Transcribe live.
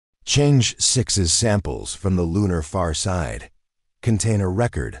Chang'e samples from the lunar far side contain a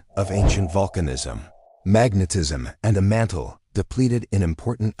record of ancient volcanism, magnetism, and a mantle depleted in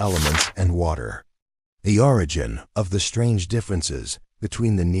important elements and water. The origin of the strange differences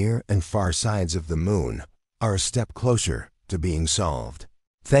between the near and far sides of the moon are a step closer to being solved,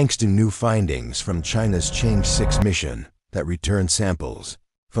 thanks to new findings from China's Chang'e mission that returned samples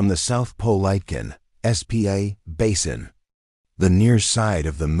from the South Pole-Aitken (SPA) basin. The near side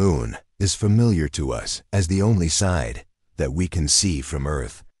of the moon is familiar to us as the only side that we can see from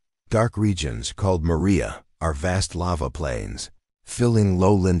Earth. Dark regions called Maria are vast lava plains, filling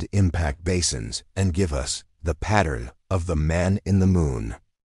lowland impact basins and give us the pattern of the man in the moon.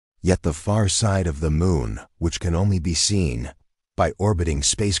 Yet the far side of the moon, which can only be seen by orbiting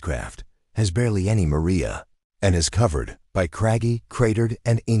spacecraft, has barely any Maria and is covered by craggy, cratered,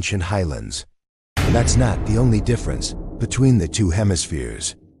 and ancient highlands. That's not the only difference between the two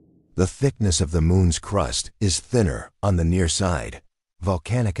hemispheres. The thickness of the moon's crust is thinner on the near side.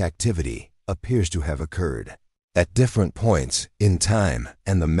 Volcanic activity appears to have occurred at different points in time,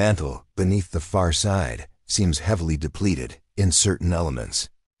 and the mantle beneath the far side seems heavily depleted in certain elements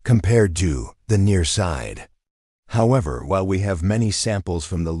compared to the near side. However, while we have many samples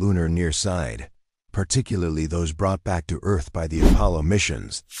from the lunar near side, particularly those brought back to Earth by the Apollo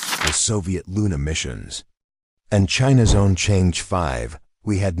missions, the Soviet Luna missions, and China's own Chang'e 5,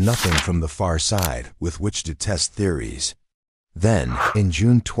 we had nothing from the far side with which to test theories. Then, in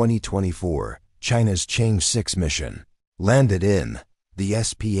June 2024, China's Chang'e 6 mission landed in the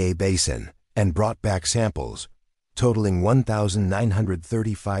SPA basin and brought back samples totaling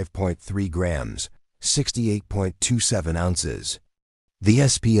 1,935.3 grams, 68.27 ounces. The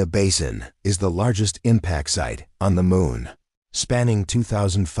SPA basin is the largest impact site on the moon, spanning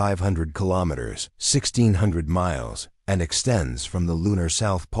 2,500 kilometers, 1,600 miles, and extends from the lunar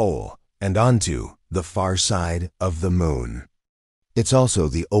South Pole and onto the far side of the moon. It's also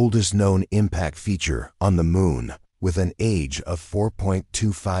the oldest known impact feature on the moon, with an age of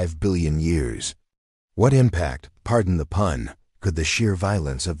 4.25 billion years. What impact, pardon the pun, could the sheer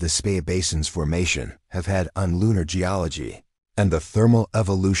violence of the SPA basin's formation have had on lunar geology and the thermal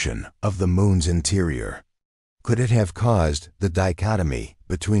evolution of the moon's interior? Could it have caused the dichotomy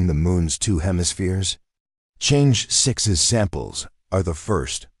between the moon's two hemispheres? Chang'e 6's samples are the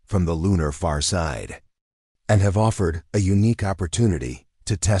first from the lunar far side and have offered a unique opportunity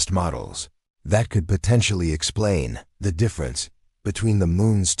to test models that could potentially explain the difference between the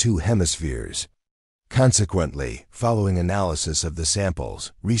moon's two hemispheres. Consequently, following analysis of the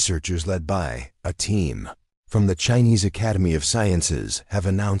samples, researchers led by a team from the Chinese Academy of Sciences have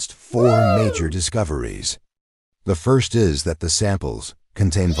announced 4 major discoveries. The first is that the samples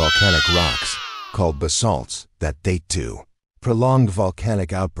contain volcanic rocks called basalts that date to prolonged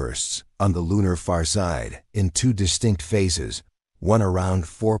volcanic outbursts on the lunar far side in 2 distinct phases, one around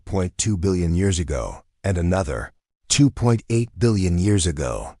 4.2 billion years ago and another 2.8 billion years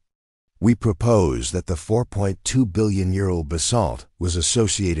ago. We propose that the 4.2 billion-year-old basalt was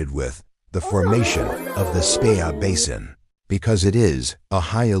associated with the formation of the SPA basin because it is a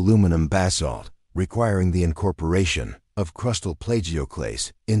high aluminum basalt requiring the incorporation of crustal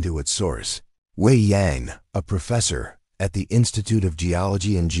plagioclase into its source. Wei Yang, a professor at the Institute of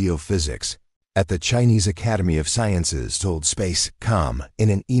Geology and Geophysics at the Chinese Academy of Sciences, told Space.com in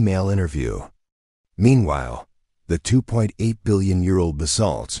an email interview. Meanwhile, the 2.8 billion-year-old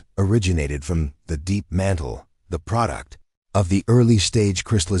basalts originated from the deep mantle, the product of the early-stage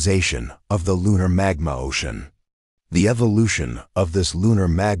crystallization of the lunar magma ocean. The evolution of this lunar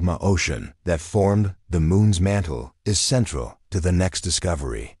magma ocean that formed the moon's mantle is central to the next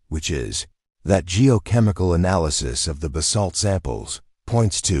discovery, which is that geochemical analysis of the basalt samples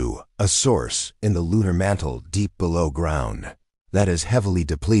points to a source in the lunar mantle deep below ground that is heavily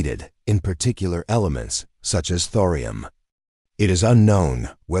depleted in particular elements such as thorium. It is unknown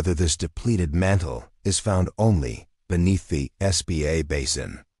whether this depleted mantle is found only beneath the SPA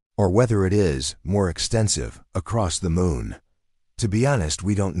basin or whether it is more extensive across the moon. To be honest,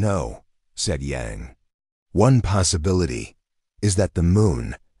 we don't know, said Yang. One possibility is that the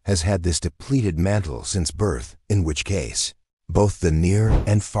moon has had this depleted mantle since birth, in which case both the near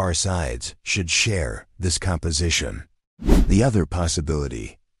and far sides should share this composition. The other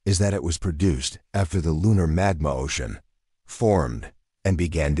possibility is that it was produced after the lunar magma ocean formed and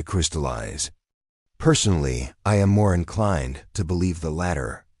began to crystallize. Personally, I am more inclined to believe the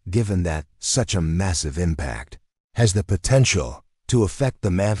latter, given that such a massive impact has the potential to affect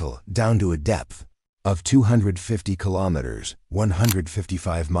the mantle down to a depth of 250 kilometers,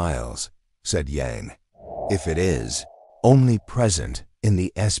 155 miles, said Yang. If it is only present in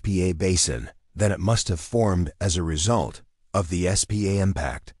the SPA basin, then it must have formed as a result of the SPA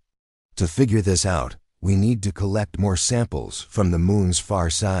impact. To figure this out, we need to collect more samples from the Moon's far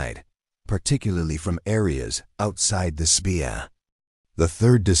side, particularly from areas outside the SPA. The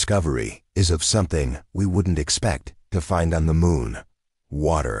third discovery is of something we wouldn't expect to find on the Moon: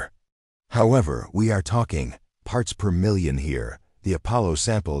 water. However, we are talking parts per million here. The Apollo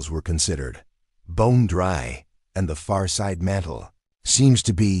samples were considered bone dry, and the far side mantle seems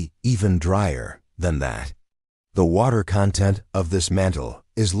to be even drier than that. The water content of this mantle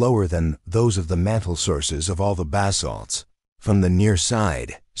is lower than those of the mantle sources of all the basalts. From the near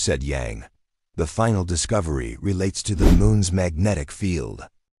side, said Yang, the final discovery relates to the Moon's magnetic field.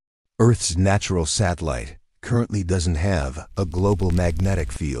 Earth's natural satellite currently doesn't have a global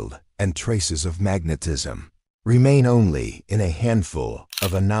magnetic field, and traces of magnetism remain only in a handful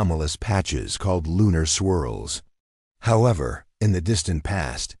of anomalous patches called lunar swirls. However, in the distant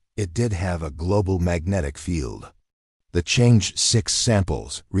past, it did have a global magnetic field. The Chang'e 6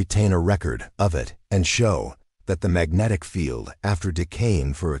 samples retain a record of it and show that the magnetic field, after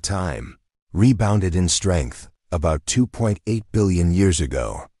decaying for a time, rebounded in strength about 2.8 billion years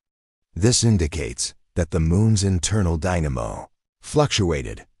ago. This indicates that the Moon's internal dynamo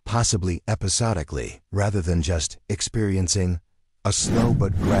fluctuated, possibly episodically, rather than just experiencing a slow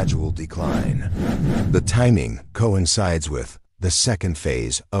but gradual decline. The timing coincides with the second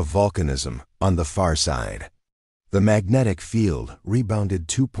phase of volcanism on the far side. The magnetic field rebounded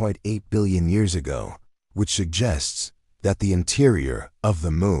 2.8 billion years ago, which suggests that the interior of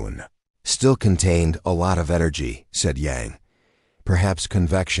the Moon still contained a lot of energy, said Yang. Perhaps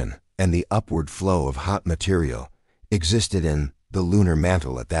convection and the upward flow of hot material existed in the lunar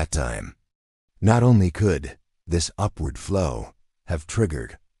mantle at that time. Not only could this upward flow have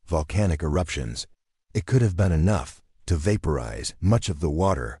triggered volcanic eruptions, it could have been enough to vaporize much of the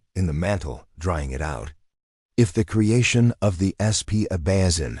water in the mantle, drying it out. If the creation of the SPA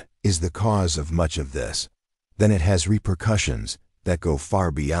basin is the cause of much of this, then it has repercussions that go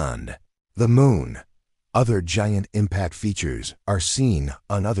far beyond the Moon. Other giant impact features are seen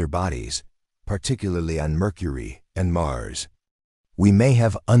on other bodies, particularly on Mercury and Mars. We may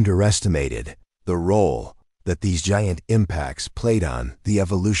have underestimated the role that these giant impacts played on the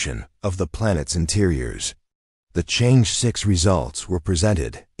evolution of the planet's interiors. The Chang'e 6 results were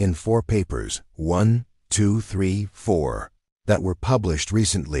presented in 4 papers, 1, 2, 3, 4, that were published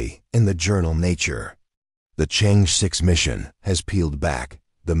recently in the journal Nature. The Chang'e 6 mission has peeled back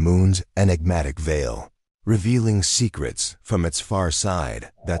the Moon's enigmatic veil, revealing secrets from its far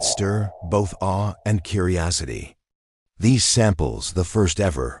side that stir both awe and curiosity. These samples, the first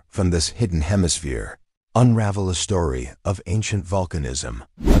ever from this hidden hemisphere, unravel a story of ancient volcanism,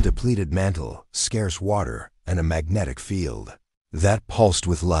 a depleted mantle, scarce water, and a magnetic field that pulsed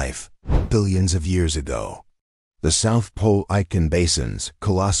with life billions of years ago. The South Pole-Aitken basin's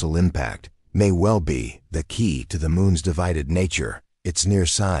colossal impact may well be the key to the Moon's divided nature, its near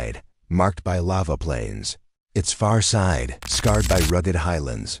side marked by lava plains, its far side scarred by rugged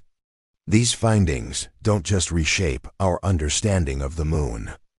highlands. These findings don't just reshape our understanding of the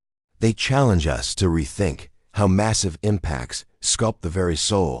Moon. They challenge us to rethink how massive impacts sculpt the very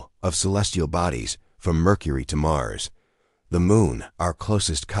soul of celestial bodies, from Mercury to Mars. The Moon, our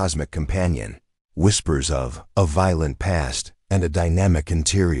closest cosmic companion, whispers of a violent past and a dynamic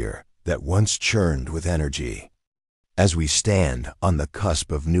interior that once churned with energy. As we stand on the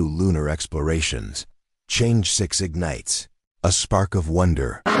cusp of new lunar explorations, Chang'e 6 ignites a spark of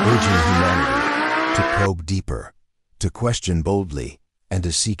wonder, urging humanity to probe deeper, to question boldly, and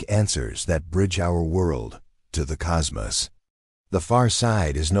to seek answers that bridge our world to the cosmos. The far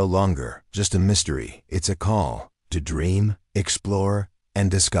side is no longer just a mystery, it's a call to dream, explore, and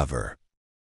discover.